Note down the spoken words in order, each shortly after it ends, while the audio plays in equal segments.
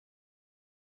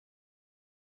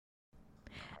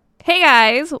Hey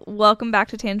guys, welcome back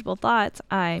to Tangible Thoughts.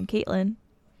 I'm Katelyn.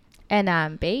 And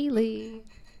I'm Bailey.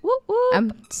 Whoop, whoop.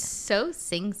 I'm so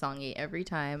sing-songy every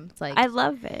time. It's like, I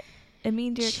love it. It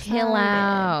means you're chill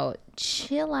excited.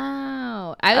 Chill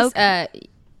out. I was,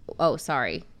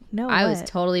 sorry. No, I was what?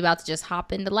 totally about to just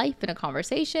hop into life in a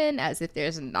conversation as if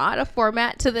there's not a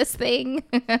format to this thing.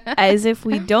 As if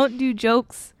we don't do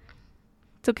jokes.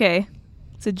 It's okay.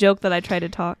 It's a joke that I try to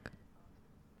talk.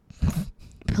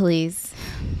 Please.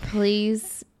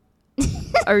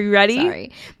 Are you ready?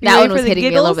 Sorry. You That ready one for was the hitting me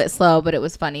a giggles? little bit slow, but it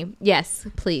was funny. Yes,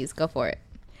 please go for it.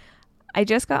 I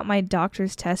just got my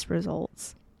doctor's test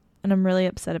results, and I'm really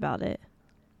upset about it.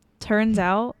 Turns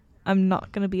out, I'm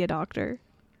not going to be a doctor.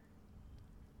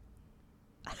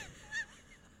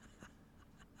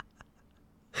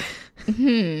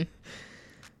 Today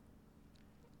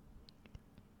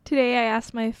I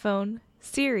asked my phone,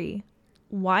 Siri,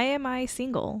 why am I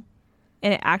single?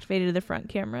 And it activated the front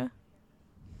camera.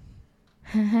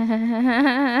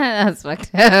 That's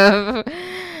fucked up.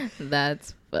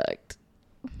 That's fucked.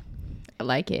 I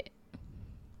like it.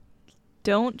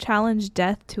 Don't challenge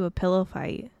death to a pillow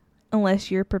fight unless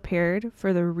you're prepared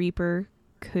for the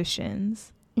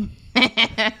repercussions. I'm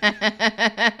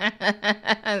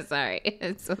sorry.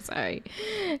 I'm so sorry.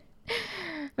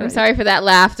 I'm sorry for that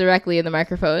laugh directly in the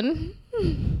microphone.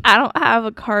 I don't have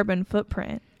a carbon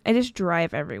footprint. I just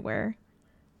drive everywhere.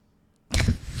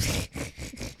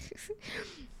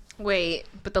 Wait,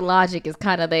 but the logic is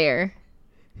kind of there.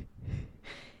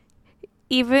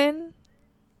 Even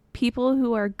people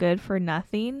who are good for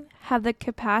nothing have the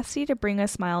capacity to bring a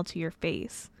smile to your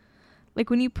face.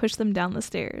 Like when you push them down the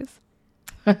stairs.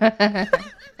 That's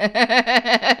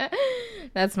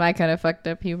my kind of fucked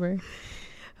up humor.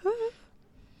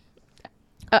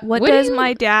 What does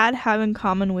my dad have in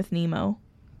common with Nemo?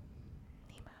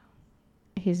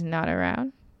 He's not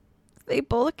around. They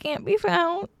both can't be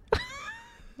found.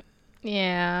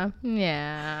 Yeah.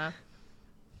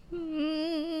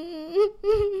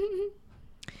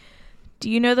 Do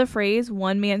you know the phrase,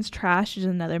 one man's trash is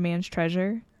another man's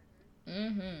treasure?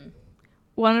 Mm-hmm.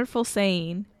 Wonderful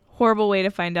saying. Horrible way to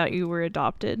find out you were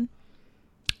adopted.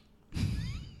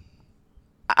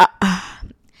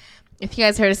 If you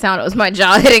guys heard a sound, it was my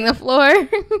jaw hitting the floor.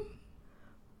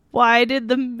 Why did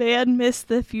the man miss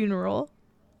the funeral?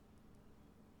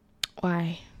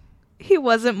 Why? He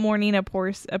wasn't mourning a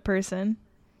person.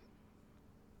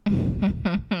 Me,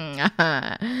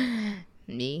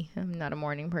 I'm not a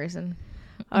morning person.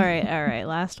 All right.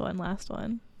 Last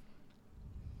one.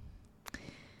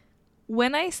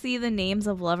 When I see the names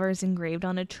of lovers engraved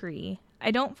on a tree,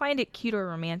 I don't find it cute or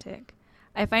romantic.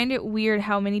 I find it weird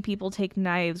how many people take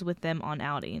knives with them on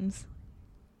outings.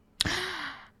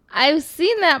 I've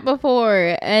seen that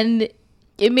before, and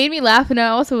it made me laugh, and I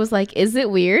also was like, is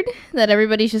it weird that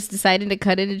everybody's just deciding to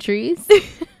cut into trees?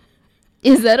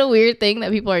 Is that a weird thing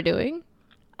that people are doing?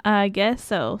 I guess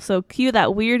so. So cue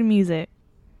that weird music.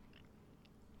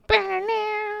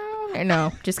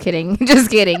 No, just kidding. Just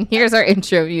kidding. Here's our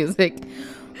intro music.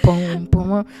 Boom,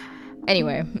 boom.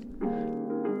 Anyway.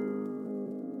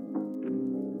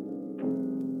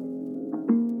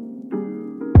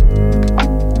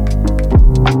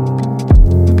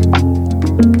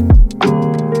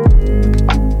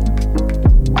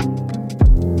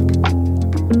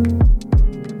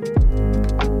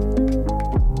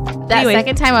 Anyway.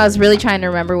 Second time I was really trying to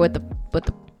remember what the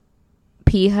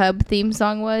P-Hub theme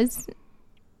song was.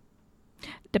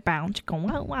 The bounce go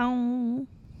wow wow.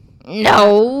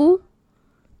 No.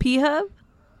 P-Hub?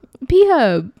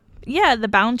 P-Hub. Yeah, the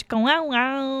bounce go wow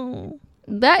wow.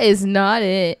 That is not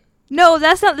it. No,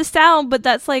 that's not the sound, but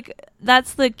that's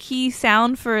the key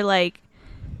sound for like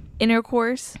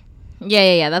intercourse.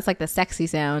 Yeah. That's like the sexy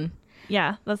sound.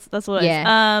 Yeah, that's what it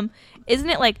is. Isn't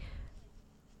it like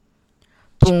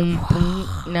boom boom?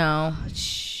 No.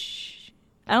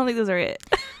 I don't think those are it.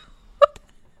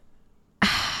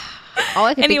 All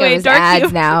I can think of is dark ads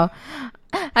humor. now.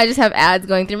 I just have ads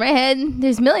going through my head.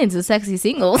 There's millions of sexy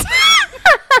singles.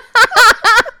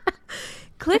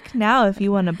 Click now if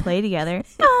you want to play together.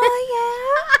 Oh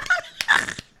yeah.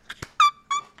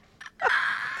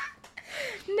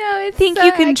 No, it's Think so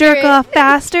you can jerk accurate. off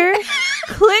faster?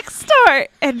 Click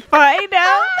start and find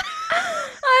out.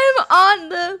 I'm on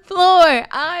the floor.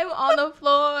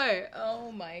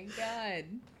 Oh my god.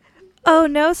 Oh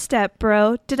no, step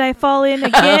bro. Did I fall in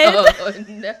again? Oh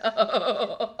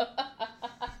no.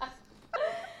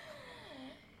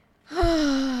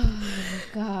 Oh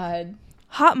god.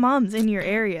 Hot moms in your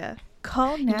area.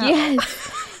 Call now.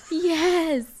 Yes.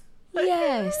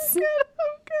 Oh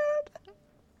God.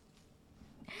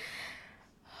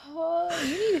 Oh,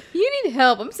 you need need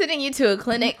help. I'm sending you to a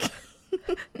clinic.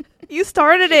 You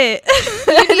started it.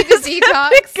 You need to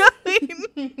detox.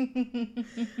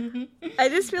 I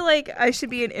just feel like I should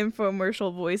be an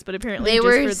infomercial voice, but apparently They just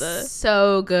were for the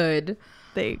so good.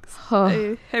 thanks.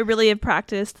 I really have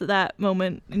practiced that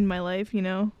moment in my life, you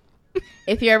know.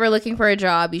 If you're ever looking for a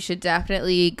job, you should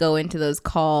definitely go into those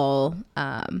call,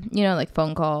 like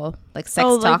phone call, like sex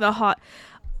talk. Like the hot.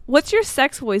 What's your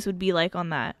sex voice would be like on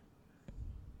that?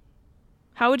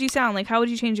 How would you sound? Like, how would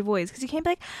you change your voice? Because you can't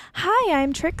be like, "Hi,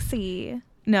 I'm Trixie."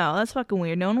 No, that's fucking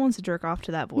weird. No one wants to jerk off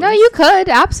to that voice. No, you could.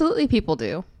 Absolutely, people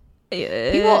do.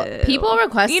 People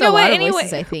request a lot of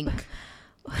voices, I think.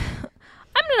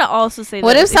 I'm gonna also say,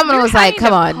 what if someone was like,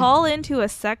 "Come on, call into a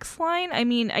sex line"? I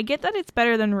mean, I get that it's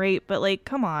better than rape, but like,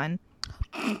 come on.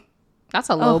 That's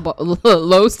a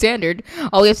low standard.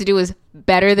 All we have to do is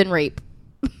better than rape.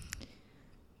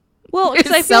 Well,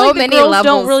 because I feel like the girls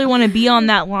don't really want to be on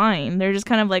that line. They're just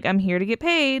kind of like, I'm here to get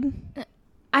paid.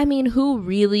 I mean, who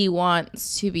really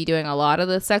wants to be doing a lot of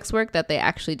the sex work that they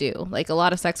actually do? Like, a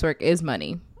lot of sex work is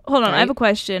money. Hold on, right? I have a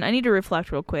question. I need to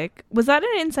reflect real quick. Was that an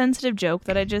insensitive joke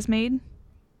that I just made?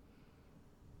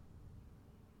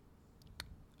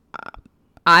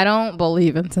 I don't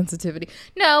believe in sensitivity.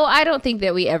 No, I don't think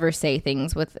that we ever say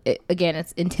things with it. Again,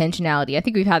 it's intentionality. I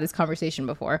think we've had this conversation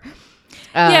before.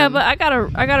 Yeah, but I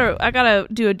gotta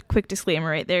do a quick disclaimer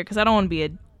right there because I don't want to be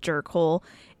a jerkhole.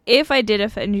 If I did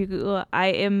offend you, I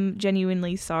am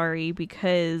genuinely sorry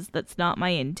because that's not my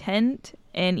intent.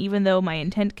 And even though my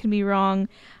intent can be wrong,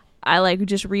 I like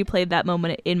just replayed that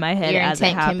moment in my head as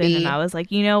it happened, and I was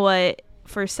like, you know what?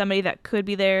 For somebody that could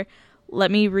be there, let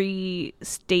me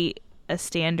restate a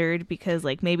standard because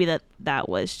like maybe that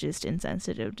was just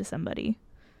insensitive to somebody.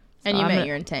 So and you meant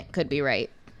your intent could be right.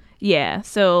 Yeah,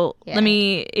 so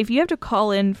if you have to call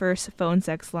in for a phone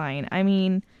sex line, I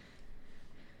mean,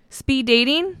 speed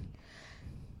dating?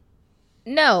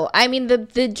 No, I mean, the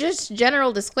just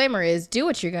general disclaimer is do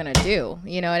what you're going to do.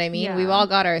 You know what I mean? Yeah. We've all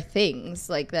got our things.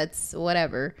 Like, that's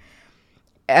whatever.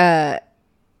 I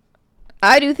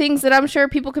do things that I'm sure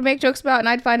people could make jokes about and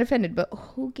I'd find offended, but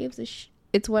who gives a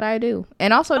It's what I do.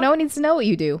 And also, no one needs to know what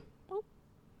you do. Okay.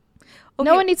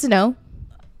 No one needs to know.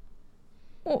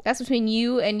 That's between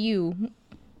you and you.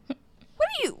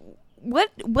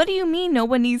 What do you mean no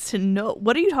one needs to know?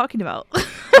 What are you talking about?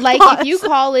 Like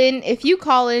if you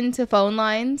call into phone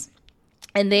lines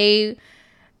and they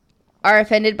are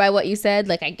offended by what you said,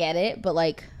 like I get it, but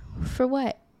like for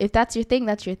what? If that's your thing,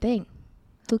 that's your thing.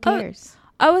 Who cares?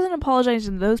 I wasn't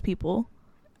apologizing to those people.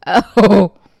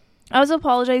 Oh. I was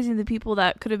apologizing to the people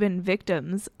that could have been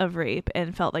victims of rape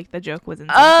and felt like the joke was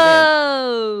insensitive.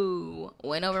 Oh,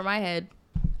 went over my head.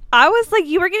 I was like,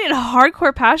 you were getting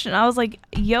hardcore passion. I was like,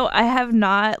 yo, I have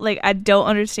not, like, I don't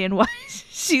understand why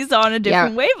she's on a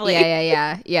different wavelength.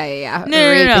 Yeah.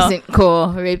 No. Rape isn't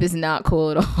cool. Rape is not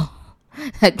cool at all.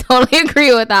 I totally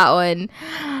agree with that one.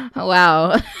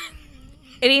 Wow.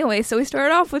 Anyway, so we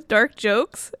started off with dark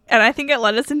jokes, and I think it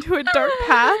led us into a dark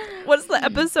path. What's the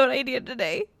episode idea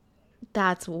today?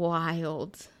 That's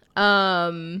wild.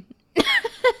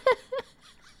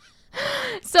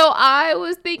 So I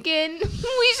was thinking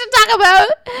we should talk about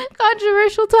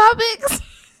controversial topics.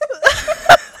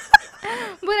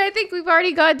 But I think we've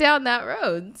already gone down that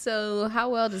road. So how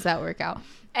well does that work out?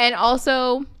 And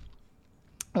also,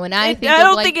 when I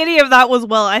don't think any of that was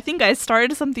well. I think I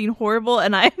started something horrible,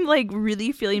 and I'm like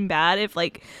really feeling bad if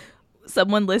like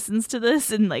someone listens to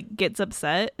this and like gets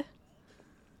upset.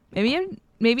 Maybe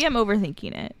I'm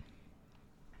overthinking it.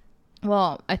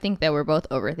 Well, I think that we're both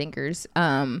overthinkers.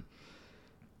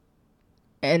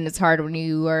 And it's hard when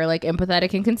you are like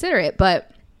empathetic and considerate. But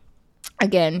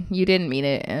again, you didn't mean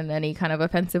it in any kind of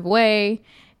offensive way.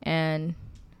 And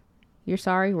you're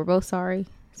sorry. We're both sorry.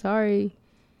 Sorry.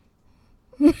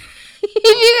 If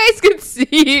you guys could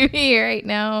see me right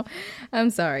now,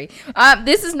 I'm sorry.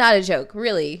 This is not a joke.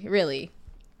 Really, really.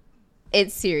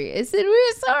 It's serious. And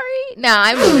we're sorry. No,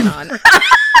 I'm moving on.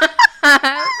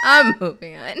 I'm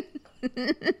moving on.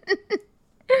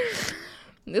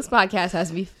 This podcast has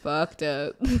to be fucked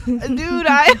up. Dude,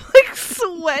 I'm like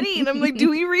sweating. I'm like, do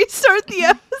we restart the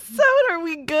episode? Are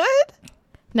we good?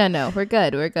 No, we're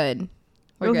good. We're good.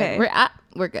 We're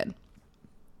good.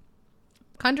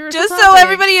 Just so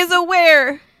everybody is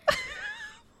aware,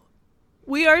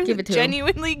 we are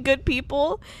genuinely good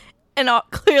people. And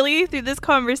clearly through this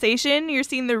conversation, you're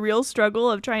seeing the real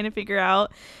struggle of trying to figure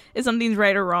out if something's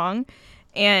right or wrong.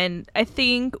 And I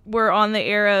think we're on the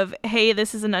era of, hey,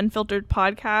 this is an unfiltered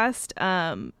podcast.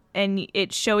 And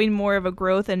it's showing more of a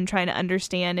growth and trying to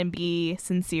understand and be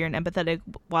sincere and empathetic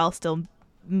while still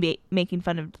making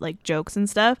fun of like jokes and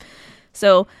stuff.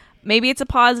 So maybe it's a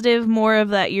positive, more of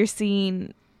that you're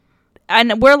seeing,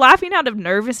 and we're laughing out of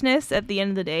nervousness at the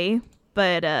end of the day,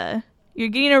 but you're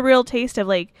getting a real taste of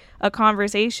like a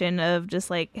conversation of just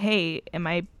like, hey, am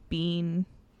I being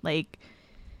like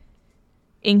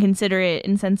inconsiderate,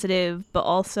 insensitive, but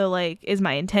also like, is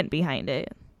my intent behind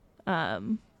it?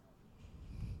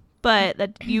 But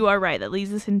that you are right. That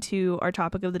leads us into our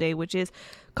topic of the day, which is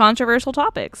controversial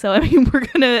topics. So, I mean, we're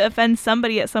going to offend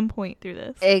somebody at some point through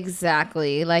this.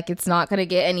 Exactly. Like, it's not going to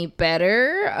get any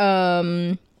better.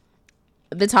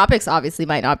 The topics obviously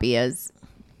might not be as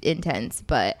intense,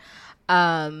 but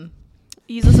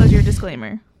use this as your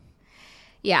disclaimer.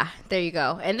 Yeah, there you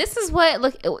go. And this is what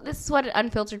an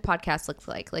unfiltered podcast looks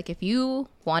like. Like, if you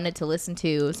wanted to listen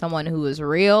to someone who is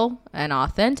real and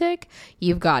authentic,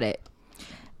 you've got it.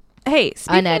 Hey,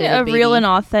 speaking Unedited, of baby. real and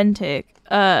authentic,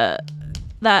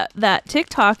 that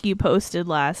TikTok you posted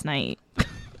last night.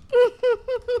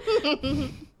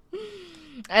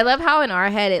 I love how in our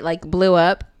head it like blew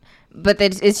up, but then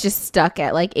it's just stuck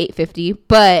at like 850.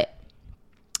 But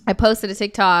I posted a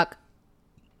TikTok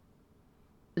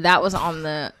that was on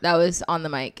the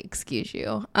mic. Excuse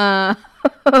you. Was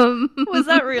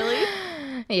that really?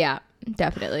 Yeah,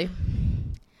 definitely.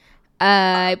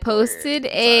 I posted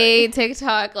a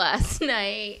TikTok last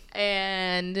night,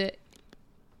 and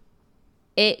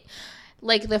it,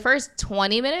 like, the first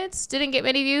 20 minutes didn't get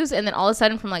many views, and then all of a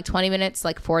sudden from, like, 20 minutes,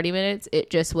 like, 40 minutes,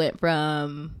 it just went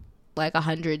from, like,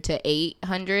 100 to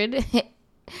 800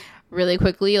 really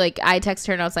quickly. Like, I texted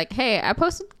her, and I was like, hey, I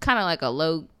posted kind of, like, a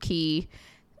low-key,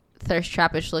 thirst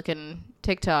trappish looking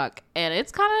TikTok, and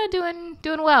it's kind of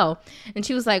doing well. And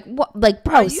she was like, what? Like,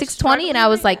 bro, 620? And I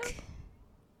was like...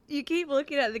 You keep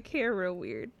looking at the camera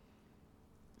weird.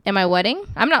 Am I wedding?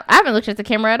 I haven't looked at the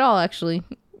camera at all, actually.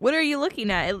 What are you looking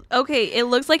at? Okay, it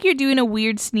looks like you're doing a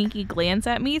weird sneaky glance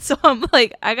at me, so I'm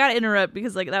like, I gotta interrupt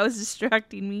because like that was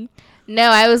distracting me. No,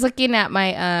 I was looking at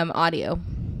my audio.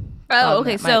 Oh,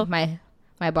 okay. So my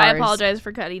bars. I apologize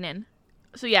for cutting in.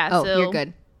 So yeah, Oh, you're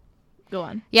good. Go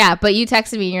on. Yeah, but you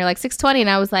texted me and you're like 620, and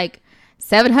I was like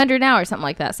 700 now or something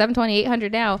like that. 720,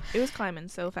 800 now. It was climbing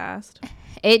so fast.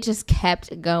 It just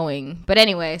kept going. But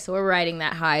anyway, so we're riding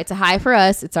that high. It's a high for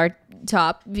us. It's our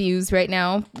top views right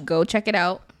now. Go check it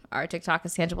out. Our TikTok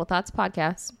is Tangible Thoughts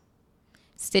Podcast.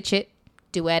 Stitch it.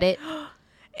 Duet it.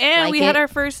 And like we had our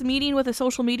first meeting with a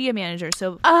social media manager.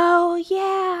 So oh,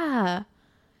 yeah.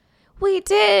 We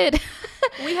did.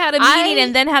 We had a meeting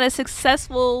and then had a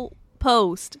successful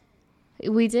post.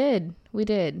 We did.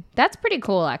 That's pretty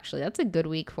cool, actually. That's a good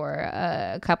week for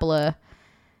a couple of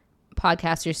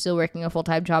podcasters still working a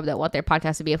full-time job that want their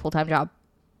podcast to be a full-time job.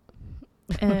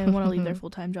 And want to leave their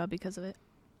full-time job because of it.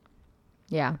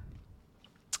 Yeah.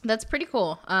 That's pretty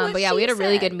cool. But yeah, we had a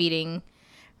really good meeting.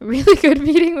 Really good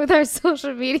meeting with our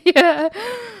social media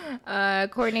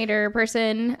coordinator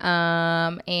person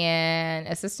and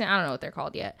assistant. I don't know what they're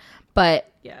called yet.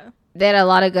 But yeah, they had a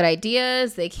lot of good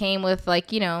ideas. They came with,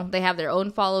 like, you know, they have their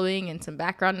own following and some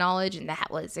background knowledge, and that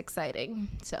was exciting.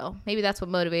 So maybe that's what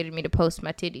motivated me to post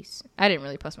my titties. I didn't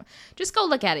really post my... Just go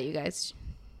look at it, you guys.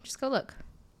 Just go look.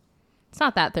 It's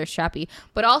not that thirst trappy.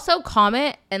 But also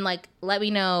comment and, like, let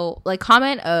me know. Like,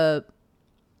 comment a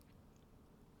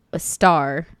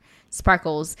star,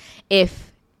 sparkles,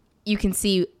 if you can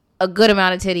see a good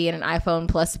amount of titty in an iPhone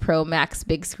Plus Pro Max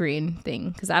big screen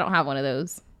thing. Because I don't have one of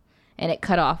those. And it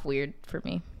cut off weird for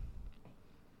me.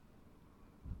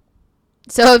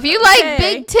 So if you like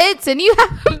big tits and you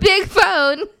have a big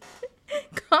phone,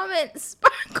 comment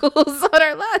sparkles on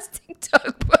our last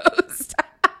TikTok post.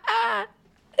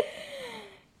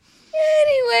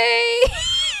 Anyway.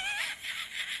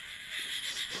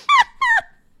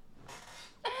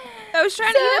 I was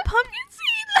trying to eat a pumpkin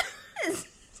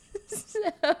seed.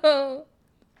 So,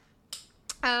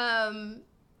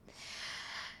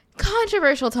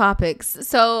 controversial topics.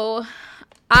 So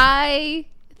I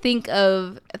think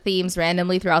of themes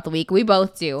randomly throughout the week. We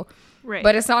both do. Right.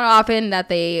 But it's not often that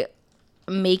they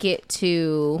make it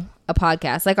to a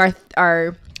podcast. Like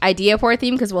our idea for a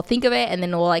theme, because we'll think of it and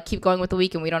then we'll like keep going with the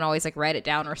week and we don't always like write it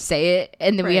down or say it,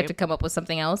 and then we have to come up with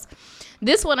something else.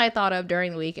 This one I thought of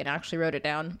during the week and actually wrote it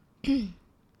down.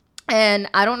 And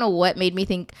I don't know what made me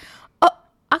think,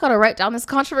 I gotta write down this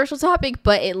controversial topic,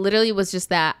 but it literally was just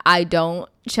that I don't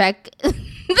check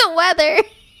the weather.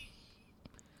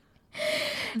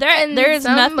 There is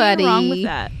nothing wrong with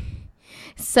that.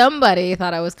 Somebody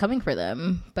thought I was coming for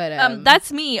them, but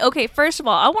that's me. Okay, first of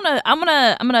all, I'm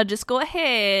gonna just go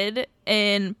ahead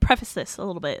and preface this a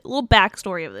little bit, a little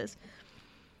backstory of this.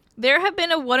 There have been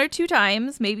one or two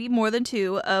times, maybe more than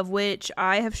two, of which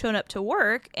I have shown up to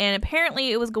work, and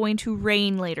apparently it was going to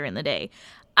rain later in the day.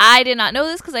 I did not know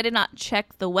this because I did not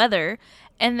check the weather.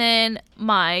 And then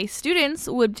my students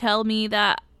would tell me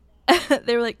that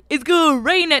they were like, it's going to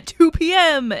rain at 2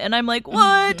 p.m. And I'm like,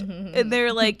 what? And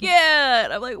they're like, yeah.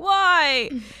 And I'm like,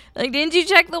 why? Like, didn't you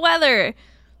check the weather?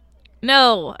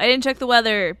 No, I didn't check the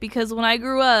weather because when I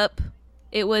grew up,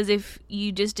 it was if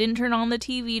you just didn't turn on the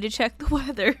TV to check the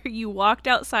weather, you walked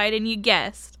outside and you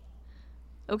guessed.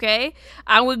 Okay?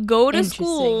 I would go to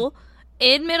school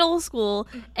in middle school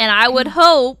and I would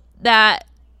hope that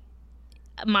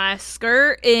my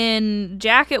skirt and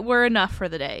jacket were enough for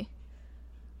the day.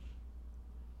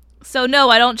 So no,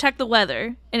 I don't check the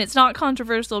weather, and it's not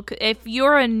controversial. If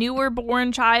you're a newer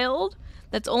born child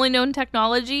that's only known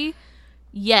technology,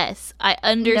 yes, I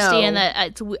understand that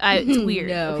it's weird.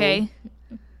 No. Okay,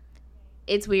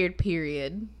 it's weird.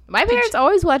 Period. My parents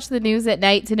always watched the news at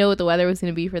night to know what the weather was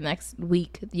going to be for the next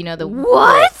week. You know, the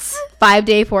what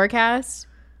 5-day forecast.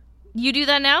 You do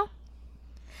that now?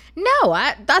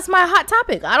 No, that's my hot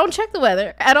topic. I don't check the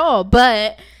weather at all.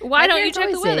 But why don't you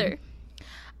check the weather?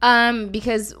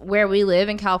 Because where we live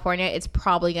in California, it's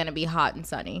probably going to be hot and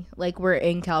sunny. Like, we're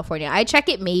in California. I check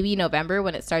it maybe November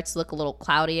when it starts to look a little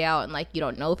cloudy out and, like, you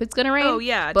don't know if it's going to rain. Oh,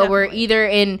 yeah, but definitely. We're either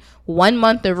in 1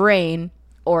 month of rain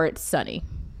or it's sunny.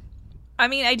 I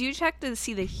mean, I do check to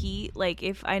see the heat. Like,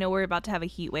 if I know we're about to have a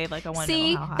heat wave, like, I want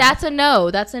to know how hot. That's a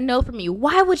no. That's a no from you.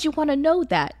 Why would you want to know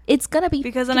that? It's going to be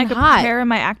because then I could prepare in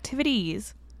my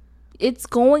activities. It's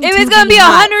going if to it's going to be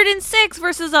 106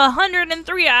 versus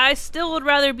 103, I still would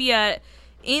rather be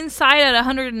inside at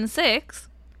 106.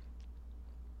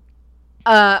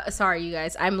 Sorry, you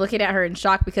guys. I'm looking at her in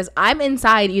shock because I'm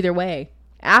inside either way.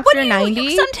 After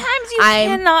 90, sometimes you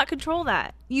cannot control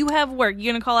that. You have work.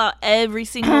 You're going to call out every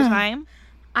single time?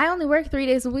 I only work 3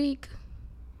 days a week.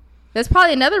 That's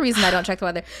probably another reason I don't check the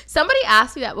weather. Somebody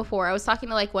asked me that before. I was talking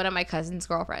to, like, one of my cousin's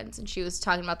girlfriends, and she was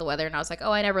talking about the weather, and I was like,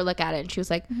 oh, I never look at it. And she was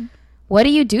like, what do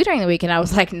you do during the week? And I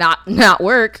was like, not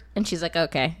work. And she's like,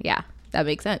 okay, yeah, that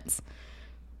makes sense.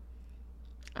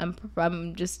 I'm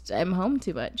home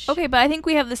too much. Okay, but I think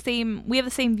we have the same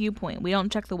viewpoint. We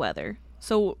don't check the weather.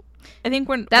 So I think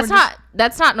that's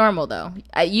not normal though.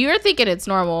 You're thinking it's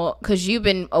normal because you've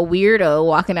been a weirdo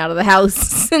walking out of the house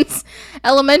since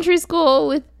elementary school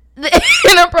with the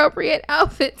inappropriate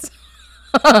outfits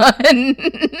on.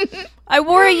 I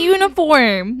wore a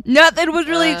uniform. Nothing was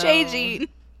really changing.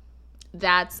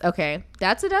 That's okay.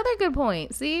 That's another good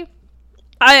point. See,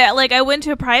 I went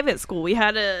to a private school. We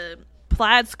had a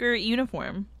plaid skirt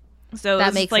uniform. So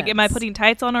that makes like, sense. Am I putting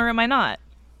tights on or am I not?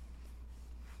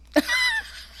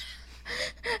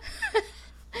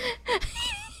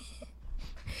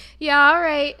 Yeah, all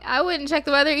right. I wouldn't check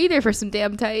the weather either for some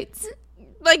damn tights.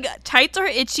 Like, tights are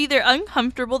itchy. They're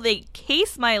uncomfortable. They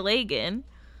case my leg in.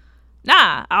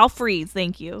 Nah, I'll freeze.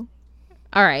 Thank you.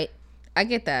 All right. I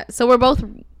get that. So we're both a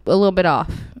little bit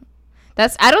off.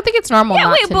 I don't think it's normal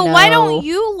not to know. Why don't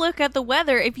you look at the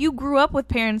weather if you grew up with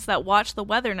parents that watch the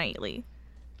weather nightly?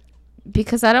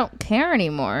 Because I don't care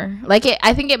anymore. Like,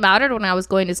 I think it mattered when I was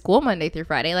going to school Monday through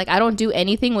Friday. Like, I don't do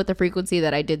anything with the frequency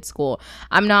that I did school.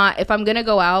 If I'm going to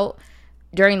go out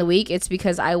during the week, it's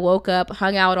because I woke up,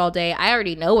 hung out all day. I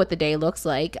already know what the day looks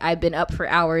like. I've been up for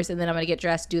hours, and then I'm going to get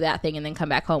dressed, do that thing, and then come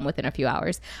back home within a few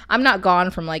hours. I'm not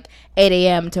gone from, like, 8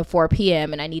 a.m. to 4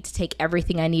 p.m., and I need to take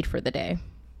everything I need for the day.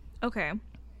 Okay.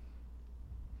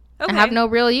 I have no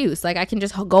real use. Like, I can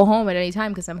just go home at any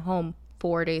time because I'm home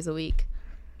 4 days a week.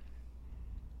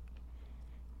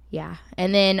 Yeah.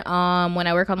 And then when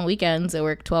I work on the weekends, I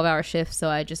work 12-hour shifts, so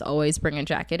I just always bring a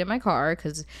jacket in my car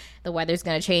because the weather's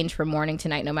going to change from morning to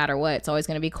night no matter what. It's always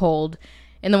going to be cold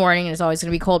in the morning, and it's always going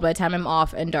to be cold by the time I'm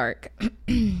off and dark.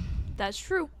 That's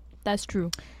true.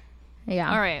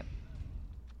 Yeah. All right.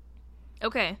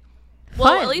 Okay.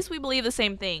 Well, at least we believe the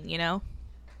same thing, you know?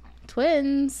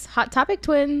 Twins. Hot topic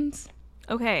twins.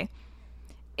 Okay.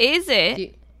 Is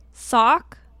it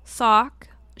sock,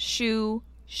 shoe,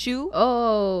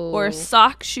 oh, or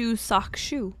sock,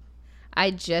 shoe?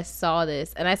 I just saw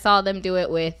this, and I saw them do it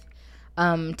with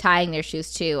tying their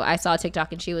shoes too. I saw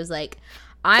TikTok, and she was like,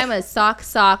 I'm a sock,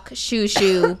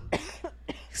 shoe.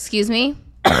 Excuse me?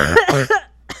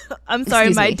 I'm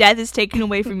sorry, my death is taken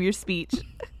away from your speech.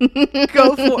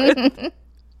 Go for it.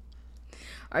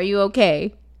 Are you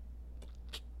okay?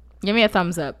 Give me a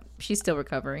thumbs up. She's still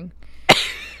recovering.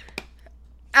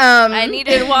 I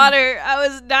needed water. I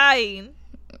was dying.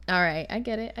 All right, I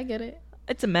get it.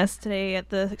 It's a mess today at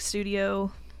the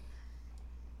studio.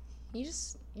 You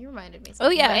reminded me. Oh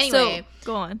yeah. Anyway, so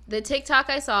go on. The TikTok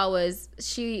I saw was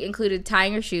she included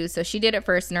tying her shoes. So she did it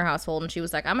first in her household, and she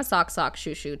was like, "I'm a sock,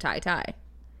 shoe, tie."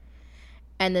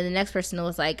 And then the next person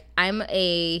was like, "I'm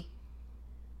a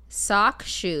sock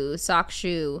shoe,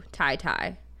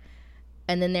 tie.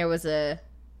 And then there was a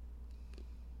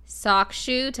sock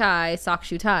shoe,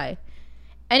 tie.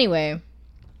 Anyway,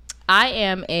 I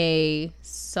am a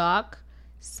sock,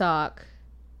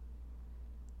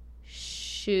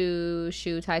 shoe,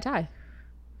 tie.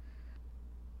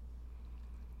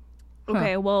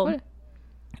 Okay, well, what?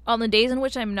 On the days in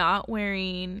which I'm not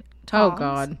wearing Toms, oh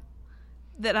God,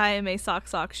 that I am a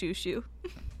sock, shoe,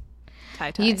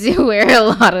 tie. You do wear a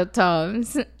lot of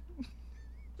Toms.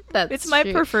 It's my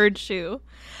preferred shoe.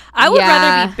 I would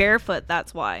rather be barefoot.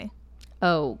 That's why.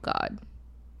 Oh God.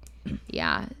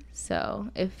 Yeah. So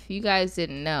if you guys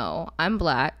didn't know, I'm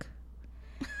black,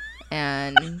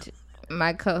 and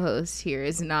my co-host here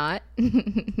is not,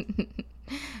 and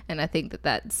I think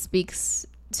that speaks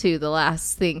to the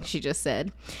last thing she just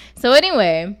said. So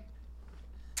anyway,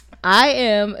 I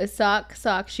am a sock,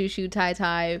 shoe,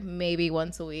 tie, maybe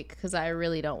once a week, because I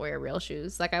really don't wear real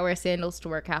shoes. Like, I wear sandals to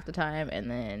work half the time, and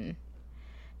then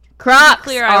Crocs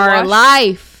are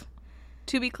life.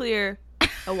 To be clear,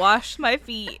 I wash my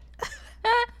feet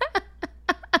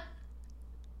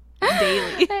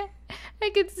daily. I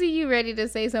could see you ready to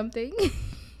say something.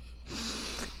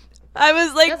 I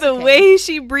was like, that's the okay. way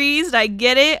she breathed, I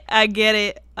get it.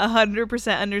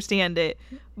 100% understand it.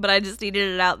 But I just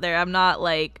needed it out there. I'm not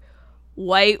like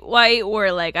white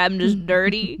or like I'm just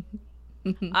dirty.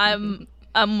 I'm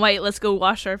white. Let's go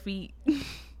wash our feet.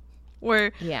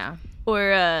 Or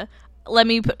let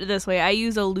me put it this way. I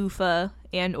use a loofah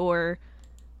and or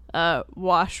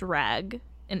wash rag,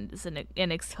 and it's an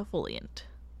exfoliant.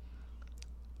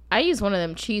 I use one of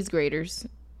them cheese graters.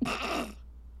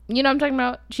 You know what I'm talking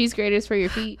about? Cheese graters for your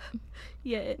feet.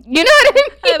 Yeah. You know what I mean?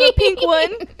 I have a pink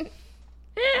one.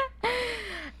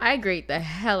 I grate the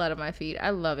hell out of my feet.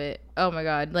 I love it. Oh my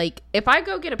God. Like, if I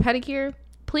go get a pedicure,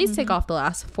 please take off the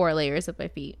last 4 layers of my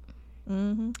feet.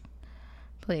 Mm-hmm.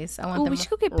 Please. I want them we should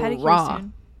go get pedicures raw.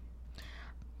 Soon.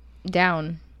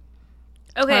 Down.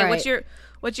 Okay, right.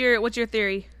 What's your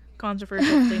theory?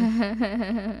 Controversial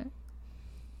thing.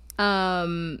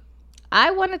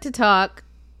 I wanted to talk.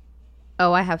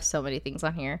 Oh, I have so many things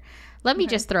on here. Let me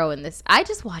just throw in this. I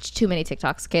just watched too many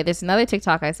TikToks. Okay, there's another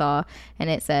TikTok I saw, and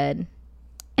it said,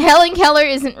 Helen Keller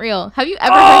isn't real. Have you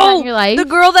ever heard that in your life? The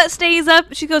girl that stays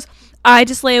up, she goes, I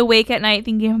just lay awake at night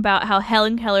thinking about how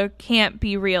Helen Keller can't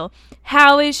be real.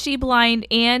 How is she blind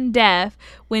and deaf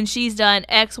when she's done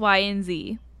X, Y, and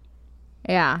Z?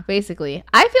 Yeah, basically.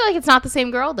 I feel like it's not the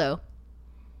same girl, though.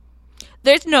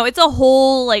 It's a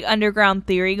whole like underground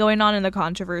theory going on in the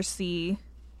conspiracy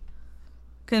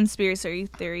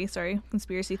theory.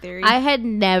 I had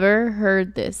never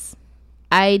heard this.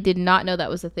 I did not know that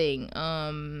was a thing.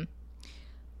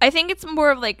 I think it's more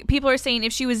of like people are saying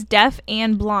if she was deaf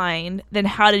and blind, then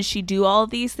how did she do all of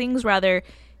these things? Rather,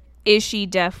 is she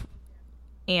deaf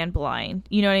and blind?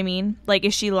 You know what I mean? Like,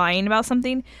 is she lying about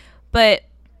something? But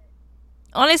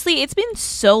honestly, it's been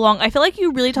so long. I feel like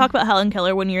you really talk about Helen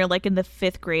Keller when you're like in the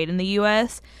 5th grade in the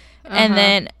U.S. And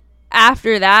then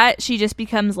after that, she just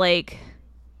becomes like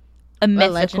a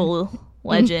mythical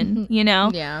legend, you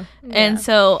know? Yeah. And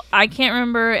so I can't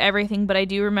remember everything, but I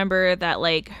do remember that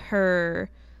like her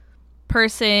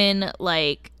person,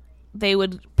 like they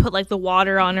would put like the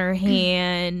water on her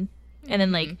hand and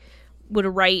then like would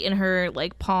write in her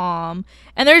like palm.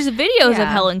 And there's videos of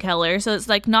Helen Keller, so it's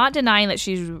like not denying that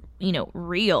she's,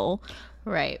 real.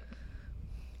 Right.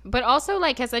 But also,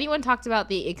 like, has anyone talked about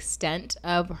the extent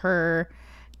of her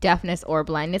deafness or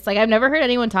blindness? Like, I've never heard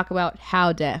anyone talk about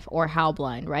how deaf or how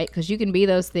blind, right? Because you can be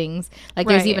those things. Like,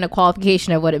 there's even a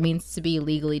qualification of what it means to be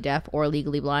legally deaf or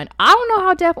legally blind. I don't know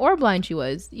how deaf or blind she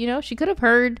was. She could have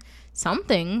heard some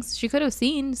things. She could have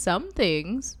seen some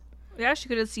things. Yeah, she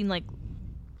could have seen, like,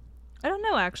 I don't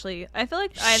know, actually. I feel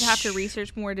like I'd have to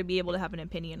research more to be able to have an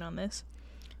opinion on this.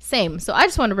 Same. So I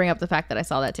just wanted to bring up the fact that I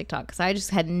saw that TikTok because I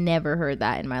just had never heard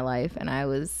that in my life, and I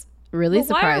was really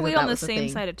surprised. Why are we on the same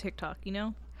side of TikTok? I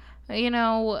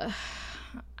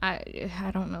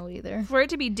don't know either. For it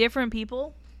to be different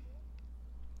people.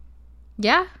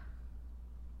 Yeah,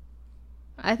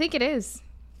 I think it is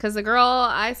because the girl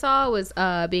I saw was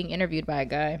being interviewed by a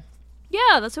guy.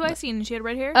 Yeah, that's who I seen. She had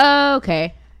red hair. Oh,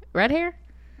 okay, red hair,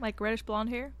 like reddish blonde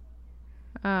hair.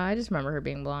 I just remember her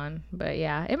being blonde, but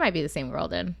yeah, it might be the same girl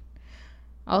then.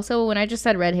 Also, when I just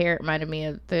said red hair, it reminded me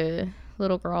of the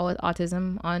little girl with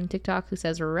autism on TikTok who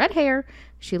says red hair.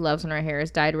 She loves when her hair is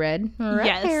dyed red.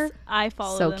 Red hair. I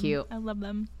follow them. So cute. I love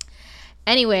them.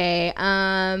 Anyway,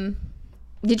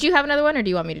 did you have another one or do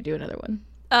you want me to do another one?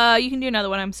 You can do another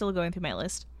one. I'm still going through my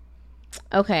list.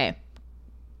 Okay.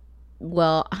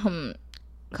 Well,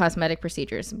 cosmetic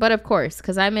procedures. But of course,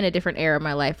 because I'm in a different era of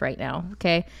my life right now,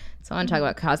 okay? So I want to talk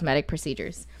about cosmetic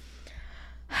procedures.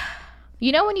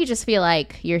 You know when you just feel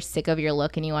like you're sick of your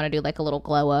look and you want to do like a little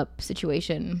glow up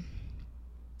situation?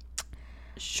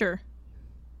 Sure,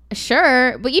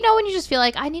 but you know when you just feel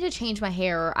like I need to change my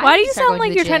hair. Or why do you sound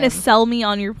like you're trying to sell me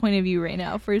on your point of view right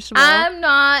now? First of all, I'm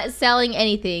not selling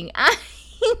anything. I'm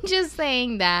just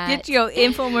saying that. Get your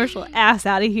infomercial ass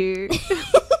out of here.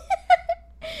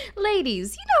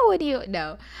 Ladies, you know what you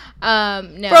no.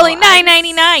 No. For only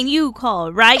 $9.99, you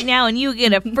call right now and you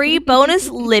get a free bonus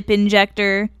lip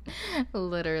injector.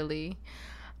 Literally.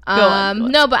 Go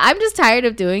on. No, but I'm just tired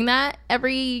of doing that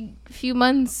every few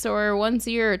months or once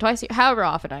a year or twice a year, however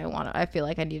often I feel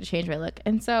like I need to change my look.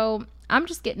 And so I'm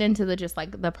just getting into the just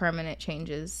like the permanent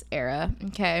changes era.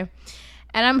 Okay.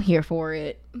 And I'm here for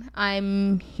it. I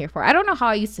don't know how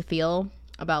I used to feel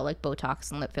about like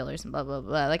Botox and lip fillers and blah, blah,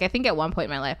 blah. Like I think at one point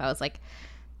in my life I was like,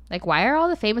 why are all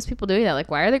the famous people doing that?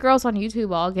 Like, why are the girls on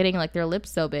YouTube all getting like their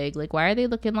lips so big? Like, why are they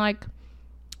looking like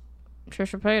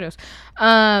Trisha Paytas?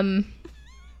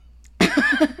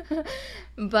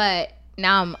 But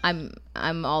now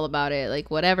I'm all about it.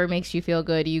 Like, whatever makes you feel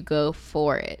good, you go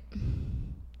for it.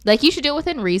 Like, you should do it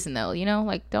within reason, though. You know,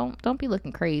 like don't be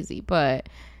looking crazy. But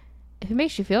if it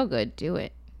makes you feel good, do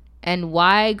it. And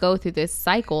why go through this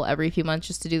cycle every few months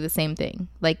just to do the same thing?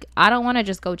 Like, I don't want to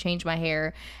just go change my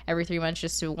hair every 3 months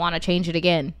just to want to change it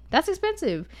again. That's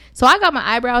expensive. So I got my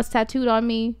eyebrows tattooed on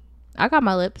me. I got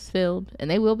my lips filled. And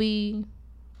they will be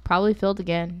probably filled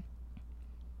again.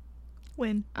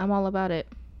 When? I'm all about it.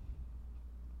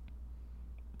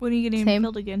 When are you getting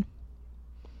filled again?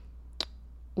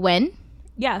 When?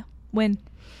 Yeah, when?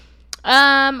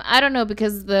 I don't know,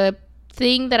 because the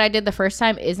thing that I did the first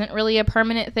time isn't really a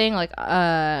permanent thing. Like,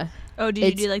 oh, did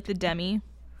you do like the demi?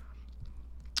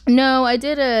 No, I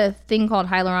did a thing called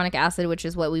hyaluronic acid, which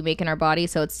is what we make in our body,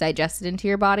 so it's digested into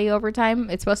your body over time.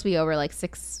 It's supposed to be over like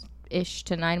 6-ish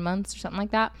to 9 months or something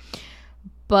like that.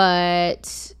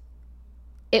 But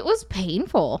it was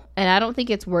painful, and I don't think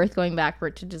it's worth going back for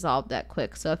it to dissolve that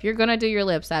quick. So if you're going to do your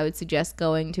lips, I would suggest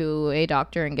going to a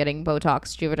doctor and getting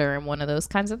Botox, Juvederm, one of those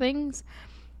kinds of things.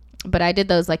 But I did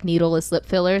those like needleless lip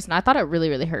fillers, and I thought it really,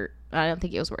 really hurt. I don't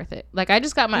think it was worth it. Like, I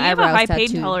just got my eyebrows tattooed. You have a high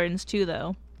pain tolerance too,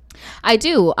 though. I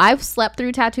do. I've slept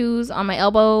through tattoos on my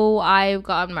elbow. I've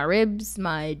gotten my ribs,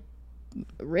 my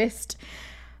wrist,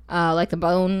 like the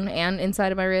bone and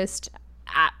inside of my wrist.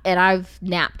 And I've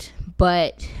napped.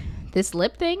 But this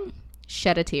lip thing,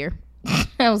 shed a tear.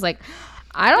 I was like,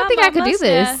 I don't think I could do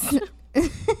this.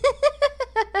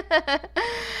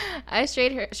 I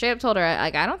straight up told her,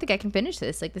 like, I don't think I can finish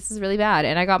this. Like, this is really bad.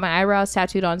 And I got my eyebrows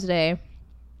tattooed on today.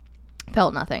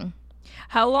 Felt nothing.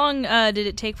 How long did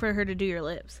it take for her to do your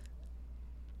lips?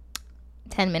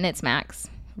 10 minutes max.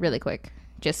 Really quick.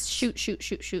 Just shoot. So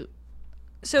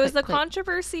click, is the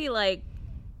controversy, like,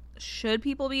 should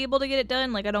people be able to get it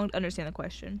done? Like, I don't understand the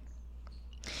question.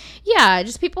 Yeah,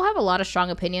 just people have a lot of strong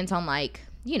opinions on, like,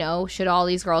 you know, should all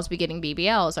these girls be getting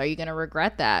BBLs? Are you going to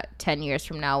regret that 10 years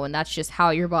from now when that's just how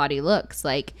your body looks?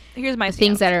 Like, here's my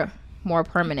things that are more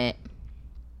permanent.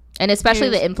 And especially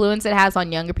the influence it has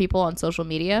on younger people on social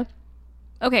media.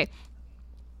 Okay.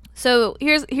 So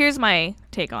here's my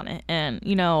take on it. And,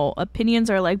 you know, opinions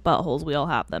are like buttholes. We all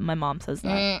have them. My mom says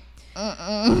that.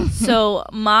 So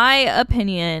my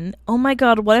opinion, oh my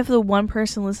God, what if the one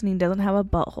person listening doesn't have a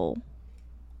butthole?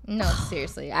 No,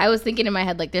 seriously. I was thinking in my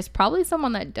head, like, there's probably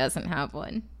someone that doesn't have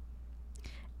one.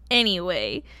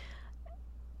 Anyway,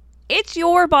 it's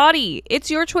your body.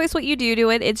 It's your choice what you do to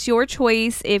it. It's your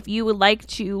choice if you would like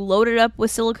to load it up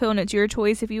with silicone. It's your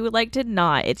choice if you would like to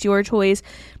not. It's your choice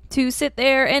to sit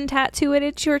there and tattoo it.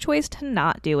 It's your choice to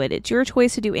not do it. It's your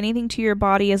choice to do anything to your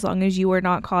body as long as you are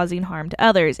not causing harm to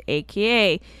others,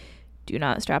 aka do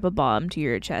not strap a bomb to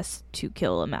your chest to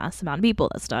kill a mass amount of people.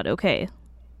 That's not okay.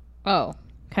 Oh.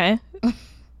 Okay? You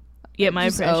get my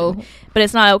impression. But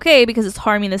it's not okay because it's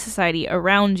harming the society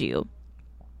around you.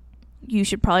 You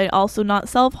should probably also not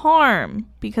self-harm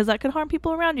because that could harm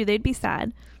people around you. They'd be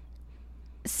sad.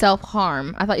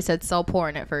 Self-harm? I thought you said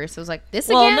self-porn at first. I was like, this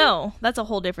again? Well, no. That's a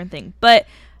whole different thing. But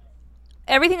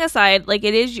everything aside, like,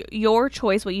 it is your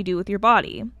choice what you do with your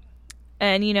body.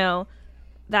 And, you know,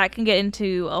 that can get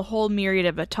into a whole myriad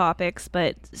of topics.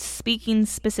 But speaking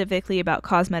specifically about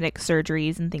cosmetic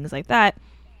surgeries and things like that,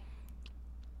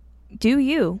 do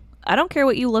you. I don't care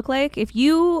what you look like. If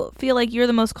you feel like you're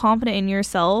the most confident in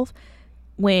yourself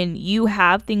when you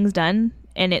have things done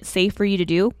and it's safe for you to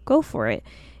do, go for it.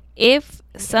 If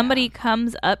somebody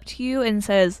comes up to you and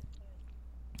says,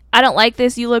 I don't like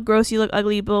this, you look gross, you look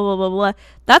ugly, blah, blah, blah, blah,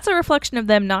 that's a reflection of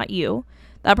them, not you.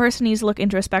 That person needs to look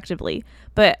introspectively.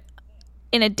 But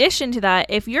in addition to that,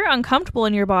 if you're uncomfortable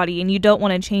in your body and you don't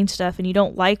want to change stuff and you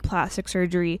don't like plastic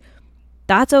surgery,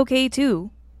 that's okay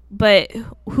too. But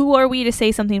who are we to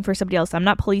say something for somebody else? I'm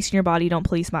not policing your body. Don't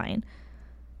police mine.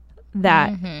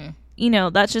 That,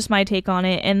 that's just my take on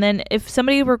it. And then if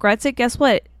somebody regrets it, guess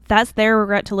what? That's their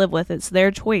regret to live with. It's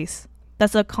their choice.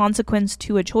 That's a consequence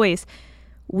to a choice.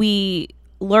 We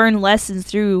learn lessons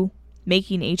through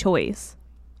making a choice.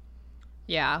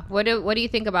 Yeah. What do you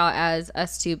think about as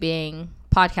us two being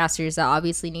podcasters that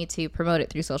obviously need to promote it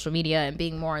through social media and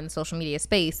being more in the social media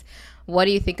space? What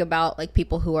do you think about like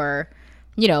people who are,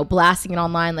 blasting it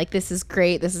online? Like, this is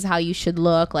great. This is how you should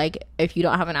look. Like, if you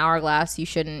don't have an hourglass, you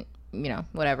shouldn't,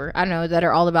 whatever. I don't know, that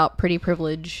are all about pretty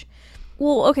privilege.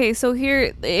 Well, okay. So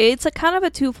here it's a kind of a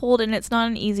twofold and it's not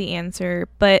an easy answer,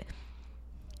 but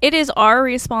it is our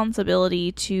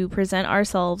responsibility to present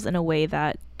ourselves in a way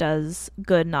that does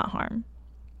good, not harm.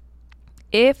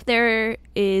 If there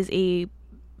is a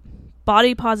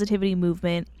body positivity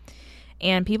movement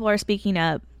and people are speaking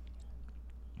up,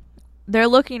 they're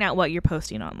looking at what you're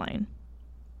posting online.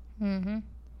 Mm-hmm.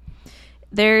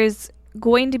 There's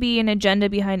going to be an agenda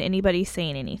behind anybody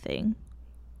saying anything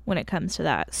when it comes to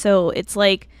that. So it's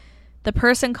like the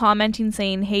person commenting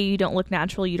saying, hey, you don't look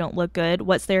natural, you don't look good.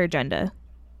 What's their agenda?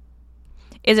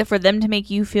 Is it for them to make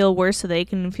you feel worse so they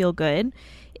can feel good?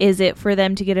 Is it for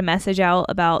them to get a message out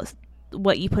about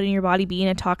what you put in your body being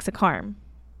a toxic harm?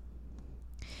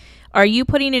 Are you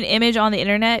putting an image on the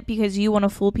internet because you want to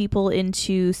fool people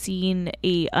into seeing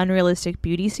a unrealistic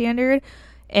beauty standard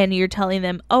and you're telling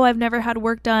them, oh, I've never had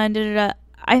work done, da, da, da.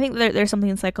 I think there's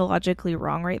something psychologically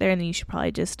wrong right there, and you should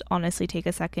probably just honestly take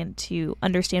a second to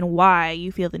understand why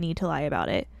you feel the need to lie about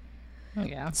it.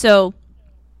 Yeah. So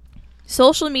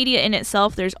social media in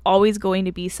itself, there's always going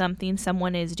to be something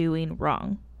someone is doing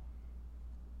wrong.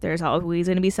 There's always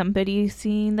going to be somebody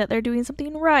seeing that they're doing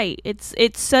something right. It's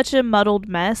such a muddled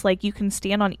mess. Like, you can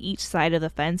stand on each side of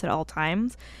the fence at all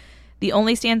times. The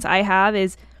only stance I have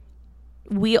is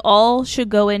we all should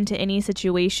go into any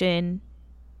situation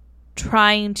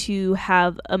trying to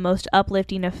have a most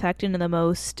uplifting effect and the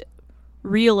most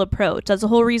real approach. That's the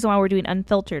whole reason why we're doing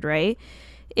Unfiltered, right?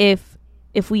 If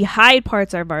we hide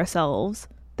parts of ourselves,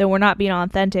 then we're not being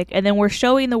authentic, and then we're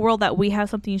showing the world that we have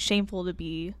something shameful to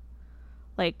be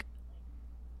like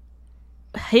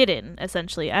hidden,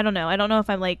 essentially. I don't know if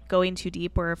I'm like going too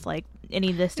deep or if like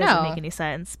any of this doesn't make any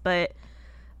sense, but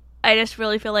I just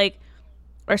really feel like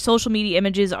our social media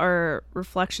images are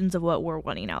reflections of what we're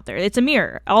wanting out there. It's a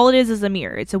mirror. All it is a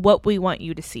mirror. It's what we want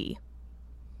you to see.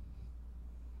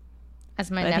 As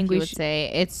my nephew would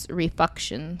say, it's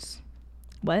reflections.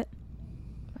 What?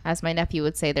 As my nephew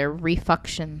would say, they're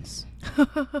reflections.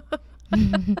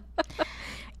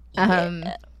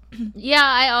 Yeah,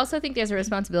 I also think there's a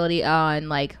responsibility on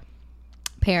like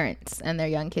parents and their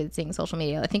young kids seeing social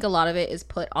media. I think a lot of it is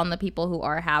put on the people who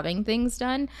are having things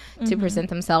done to present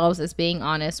themselves as being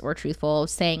honest or truthful,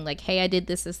 saying like, hey, I did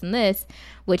this, this, and this,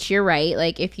 which you're right.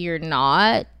 Like, if you're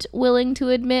not willing to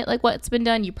admit like what's been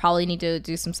done, you probably need to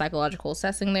do some psychological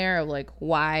assessing there of like,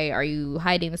 why are you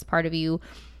hiding this part of you?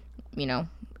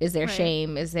 Is there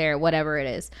shame? Is there whatever it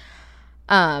is?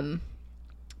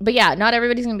 But yeah, not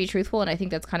everybody's going to be truthful. And I think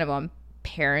that's kind of on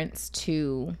parents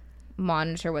to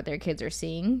monitor what their kids are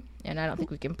seeing. And I don't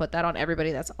think we can put that on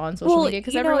everybody that's on social media,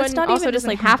 because everyone also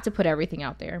doesn't have to put everything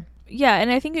out there. Yeah. And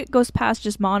I think it goes past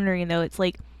just monitoring, though. It's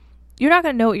like, you're not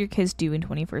going to know what your kid's doing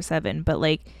 24/7, but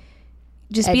like,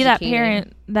 just educating. Be that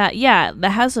parent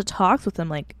that has to talk with them.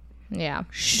 Like,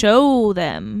 show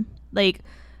them. Like,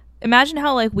 imagine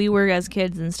how like we were as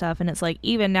kids and stuff. And it's like,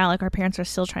 even now, like, our parents are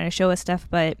still trying to show us stuff,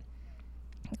 but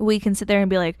we can sit there and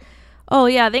be like, oh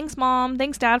yeah, thanks mom,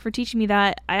 thanks dad for teaching me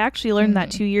that. I actually learned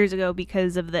that 2 years ago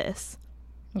because of this.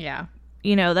 Yeah.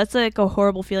 That's like a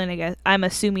horrible feeling, I guess, I'm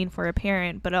assuming, for a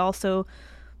parent, but also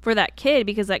for that kid,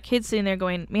 because that kid's sitting there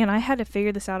going, man, I had to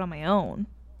figure this out on my own.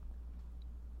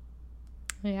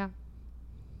 Yeah.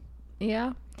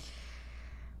 Yeah.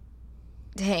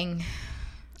 Dang.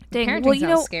 Parenting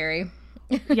sounds scary.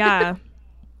 Yeah.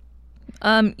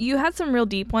 You had some real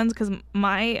deep ones, because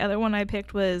my other one I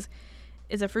picked is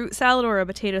a fruit salad or a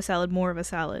potato salad more of a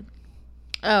salad?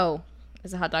 Oh,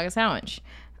 is a hot dog a sandwich?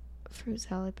 Fruit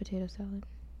salad, potato salad.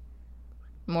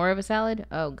 More of a salad?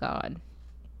 Oh, God.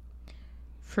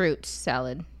 Fruit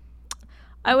salad.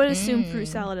 I would assume fruit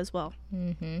salad as well.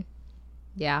 Mm-hmm.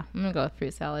 Yeah, I'm going to go with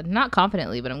fruit salad. Not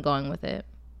confidently, but I'm going with it.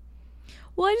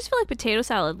 Well, I just feel like potato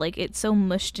salad, like, it's so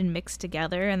mushed and mixed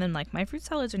together, and then, like, my fruit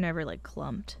salads are never, like,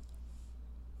 clumped.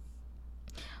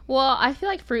 Well, I feel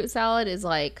like fruit salad is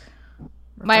like,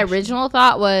 my original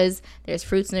thought was there's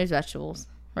fruits and there's vegetables.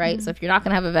 right? So if you're not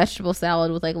gonna have a vegetable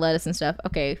salad with like lettuce and stuff,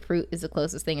 okay, fruit is the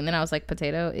closest thing. And then I was like,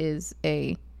 potato is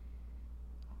a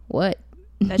what?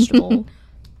 Vegetable.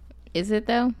 Is it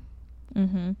though?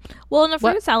 Well, and a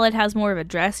fruit salad has more of a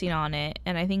dressing on it,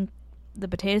 and I think the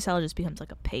potato salad just becomes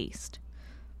like a paste.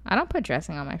 I don't put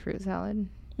dressing on my fruit salad.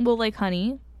 Well, like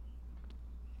honey.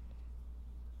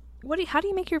 How do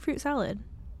you make your fruit salad?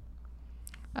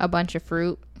 A bunch of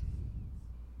fruit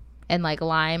and like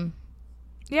lime.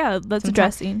 Yeah, that's a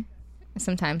dressing.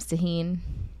 Sometimes tahini.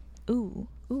 Ooh.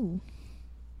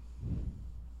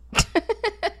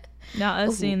 Not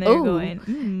us sitting there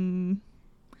going,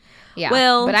 Yeah,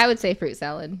 well, but I would say fruit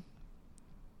salad.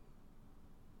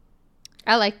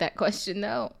 I like that question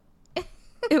though.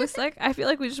 It was like, I feel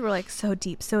like we just were like so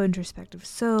deep, so introspective,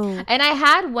 so. And I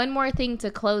had one more thing to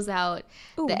close out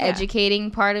educating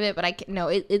part of it, but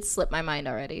it slipped my mind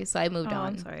already, so I moved on.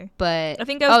 I'm sorry, but I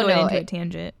think I was going into a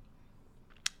tangent.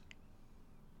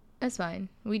 That's fine.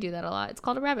 We do that a lot. It's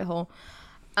called a rabbit hole.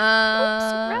 Oops,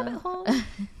 rabbit hole.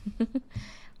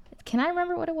 Can I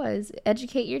remember what it was?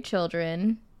 Educate your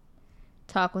children.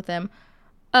 Talk with them.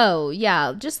 Oh,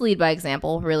 yeah. Just lead by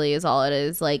example really is all it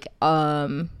is. Like,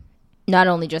 not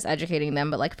only just educating them,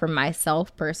 but like for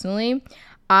myself personally,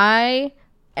 I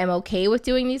am okay with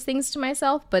doing these things to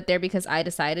myself, but they're because I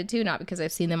decided to, not because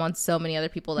I've seen them on so many other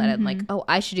people that I'm like, oh,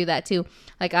 I should do that too.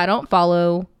 Like, I don't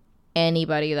follow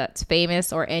anybody that's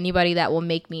famous or anybody that will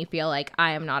make me feel like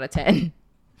I am not a 10.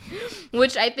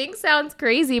 Which I think sounds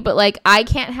crazy, but like I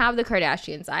can't have the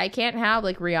Kardashians. I can't have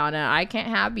like Rihanna. I can't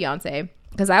have Beyonce.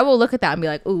 Because I will look at that and be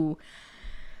like, ooh,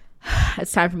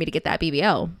 it's time for me to get that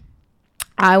BBL.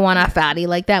 I want a fatty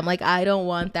like them. Like, I don't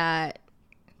want that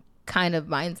kind of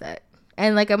mindset.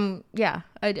 And like,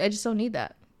 I just don't need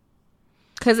that.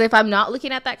 Because if I'm not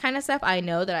looking at that kind of stuff, I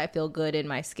know that I feel good in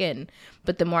my skin.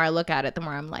 But the more I look at it, the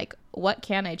more I'm like, what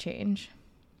can I change?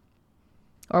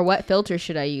 Or what filter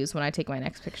should I use when I take my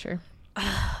next picture?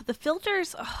 The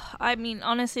filters, I mean,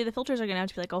 honestly, the filters are going to have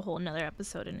to be like a whole nother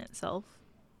episode in itself.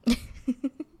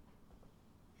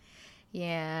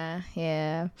 Yeah.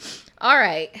 All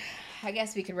right. I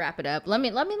guess we could wrap it up. Let me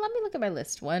look at my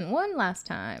list one last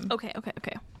time. Okay.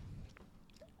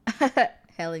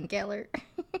 Helen Keller.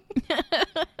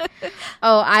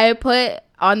 Oh, I put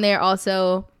on there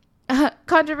also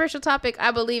controversial topic.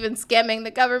 I believe in scamming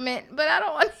the government, but I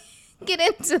don't want to get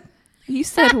into. You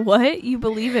said what? You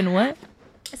believe in what?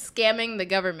 Scamming the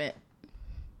government.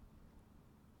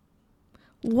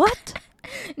 What?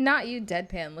 Not you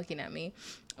deadpan looking at me.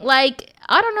 Like,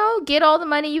 I don't know, get all the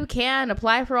money you can,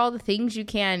 apply for all the things you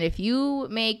can. If you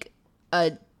make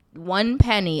a 1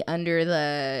 penny under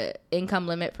the income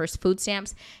limit for food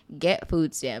stamps, get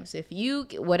food stamps. If you,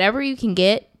 whatever you can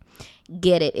get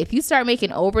it. If you start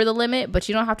making over the limit, but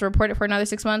you don't have to report it for another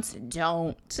 6 months,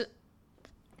 don't.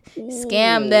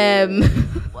 Scam them.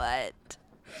 What?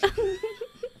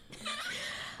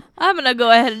 I'm going to go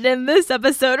ahead and end this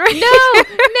episode right here.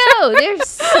 No. There's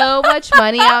so much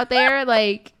money out there.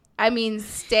 Like, I mean,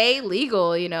 stay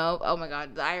legal, you know. Oh, my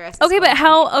God. The IRS is okay, but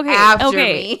how? Okay. After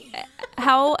me.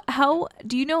 How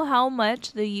do you know how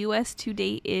much the U.S. to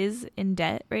date is in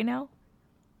debt right now?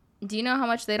 Do you know how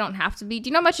much they don't have to be? Do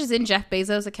you know how much is in Jeff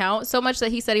Bezos' account? So much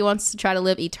that he said he wants to try to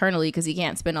live eternally because he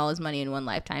can't spend all his money in one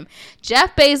lifetime.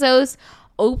 Jeff Bezos,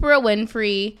 Oprah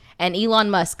Winfrey, and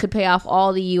Elon Musk could pay off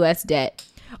all the U.S. debt.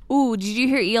 Ooh, did you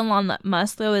hear Elon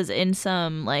Musk, though, is in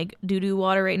some, like, doo-doo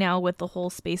water right now with the whole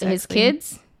SpaceX His thing?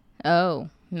 kids? Oh,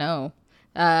 no.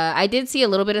 I did see a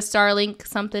little bit of Starlink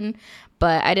something,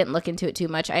 but I didn't look into it too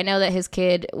much. I know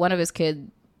that one of his kids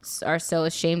are so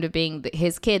ashamed of being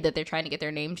his kid that they're trying to get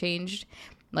their name changed,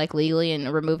 like, legally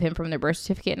and remove him from their birth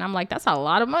certificate. And I'm like, that's a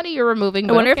lot of money you're removing.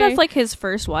 I wonder if that's, like, his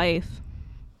first wife.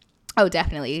 Oh,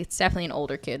 definitely. It's definitely an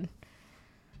older kid.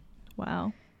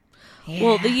 Wow. Yeah.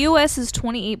 Well, the U.S. is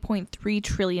 $28.3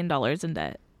 trillion in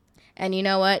debt. And you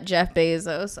know what? Jeff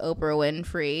Bezos, Oprah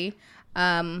Winfrey,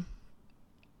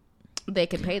 they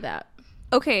can pay that.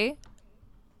 Okay.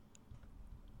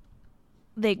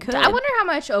 They could. I wonder how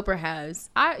much Oprah has.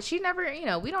 She never,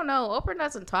 we don't know. Oprah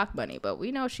doesn't talk money, but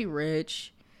we know she's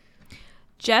rich.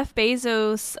 Jeff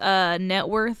Bezos' net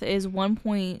worth is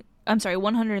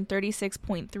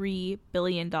 $136.3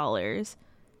 billion.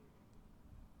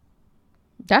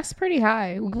 That's pretty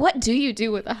high. What do you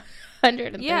do with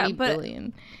 130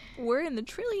 billion? We're in the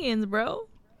trillions, bro.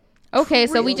 Okay,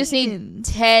 so we just need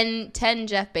 10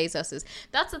 Jeff Bezoses.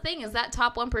 That's the thing, is that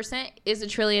top 1% is $1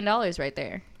 trillion right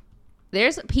there.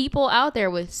 There's people out there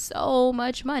with so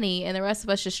much money, and the rest of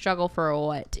us just struggle for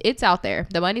what? It's out there.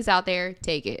 The money's out there.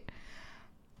 Take it.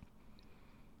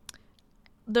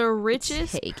 The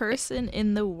richest person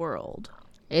in the world.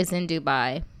 is in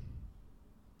Dubai.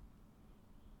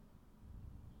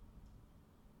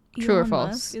 True or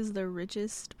false? Musk is the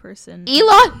richest person.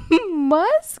 Elon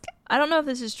Musk? I don't know if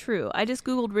this is true. I just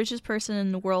Googled richest person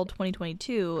in the world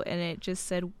 2022, and it just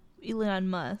said Elon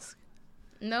Musk.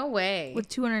 No way. With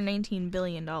 $219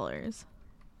 billion.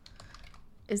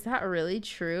 Is that really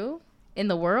true? In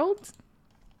the world?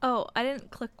 Oh, I didn't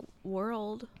click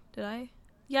world, did I?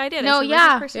 Yeah, I did. No, I said yeah,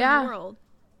 richest person yeah. in the world.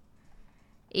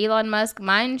 Elon Musk,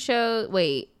 mine shows,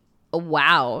 wait.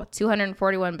 Wow,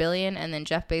 241 billion, and then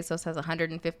Jeff Bezos has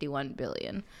 151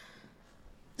 billion.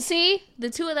 See, the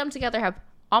two of them together have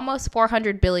almost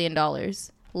 $400 billion.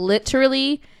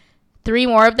 Literally 3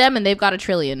 more of them and they've got $1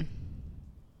 trillion.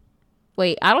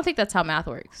 Wait, I don't think that's how math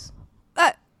works.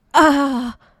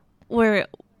 We're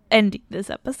ending this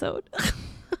episode.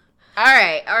 All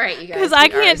right, you guys. Because I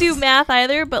can't do math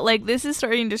either, but like this is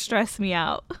starting to stress me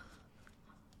out.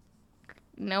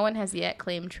 No one has yet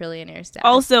claimed trillionaire status.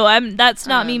 Also, that's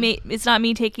not me. It's not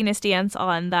me taking a stance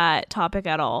on that topic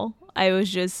at all. I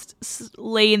was just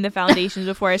laying the foundations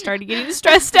before I started getting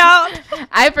stressed out.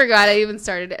 I forgot I even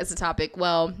started it as a topic.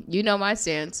 Well, you know my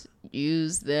stance.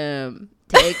 Use them.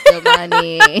 Take the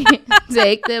money.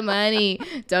 Take the money.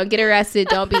 Don't get arrested.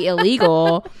 Don't be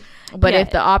illegal. But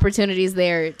if the opportunity's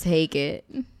there, take it.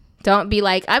 Don't be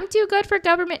like, I'm too good for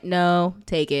government. No,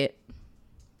 take it.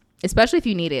 Especially if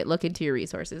you need it. Look into your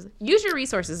resources. Use your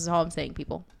resources is all I'm saying,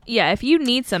 people. Yeah, if you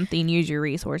need something, use your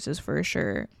resources for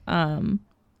sure. And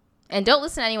don't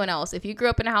listen to anyone else. If you grew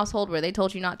up in a household where they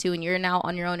told you not to and you're now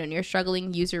on your own and you're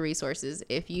struggling, use your resources.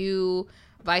 If you,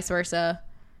 vice versa,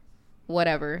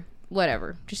 whatever.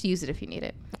 Just use it if you need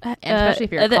it. And especially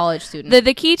if you're a college student.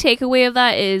 The key takeaway of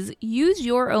that is use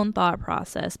your own thought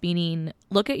process, meaning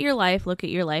look at your life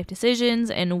decisions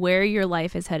and where your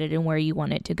life is headed and where you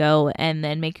want it to go, and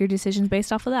then make your decisions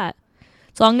based off of that.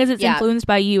 As long as it's influenced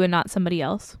by you and not somebody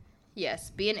else.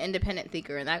 Yes, be an independent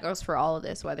thinker, and that goes for all of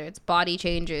this, whether it's body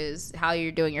changes, how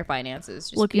you're doing your finances.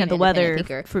 Just looking at the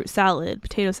weather, fruit salad,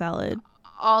 potato salad.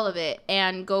 All of it,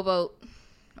 and go vote.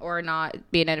 Or not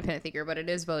be an independent thinker, but it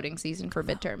is voting season for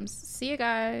midterms. See you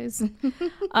guys.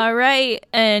 All right.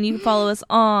 And you can follow us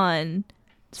on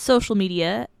social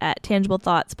media at Tangible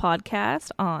Thoughts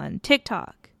Podcast on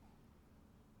TikTok,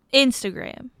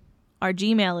 Instagram. Our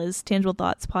Gmail is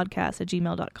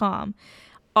tangiblethoughtspodcast@gmail.com.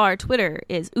 Our Twitter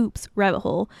is Oops Rabbit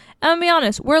Hole. And I'll be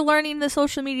honest, we're learning the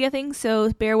social media thing,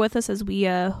 so bear with us as we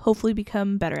hopefully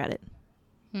become better at it.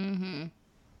 Mm-hmm.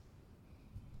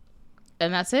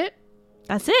 And that's it.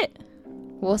 That's it.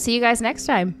 We'll see you guys next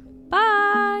time.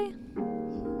 Bye.